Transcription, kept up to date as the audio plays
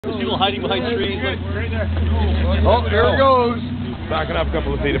There's people hiding behind trees. Oh, there it goes. Back it up a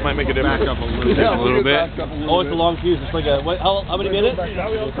couple of feet. It might make a difference. Back up a little bit. Oh, it's a long fuse. It's like a, what, how many minutes? Right now.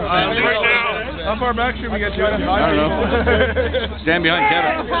 How far back should we get you? I don't know. Stand behind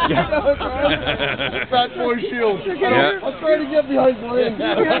Kevin. Fat boy shield. Yeah. I'm trying to get behind Blaine.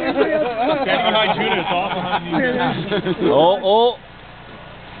 Stand behind Tuna. It's all behind you. Oh.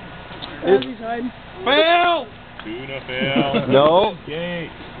 Fail! Tuna fail. No. Okay.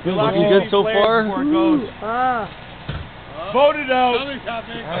 Looking good so far. Voted out.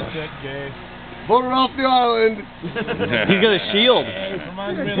 That's it, Gay. Voted off the island. He's got a shield.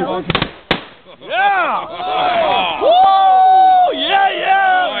 Reminds me of Yeah! Oh. Woo! Yeah!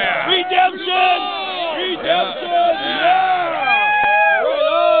 Oh, yeah. Redemption! Yeah!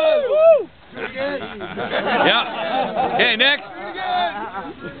 Yeah. Okay, next.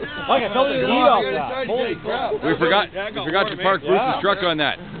 I can tell the heat off that. Holy crap. We forgot to park Bruce's truck on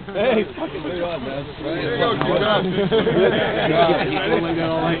that. Hey, fucking good job, man.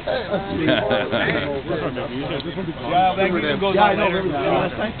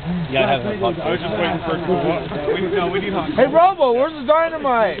 Hey, Robo, where's the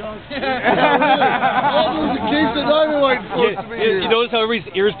dynamite? You notice how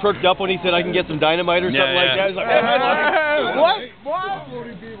everybody's ears perked up when he said I can get some dynamite or something like that? He's like, What?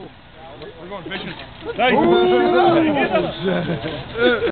 We're going fishing.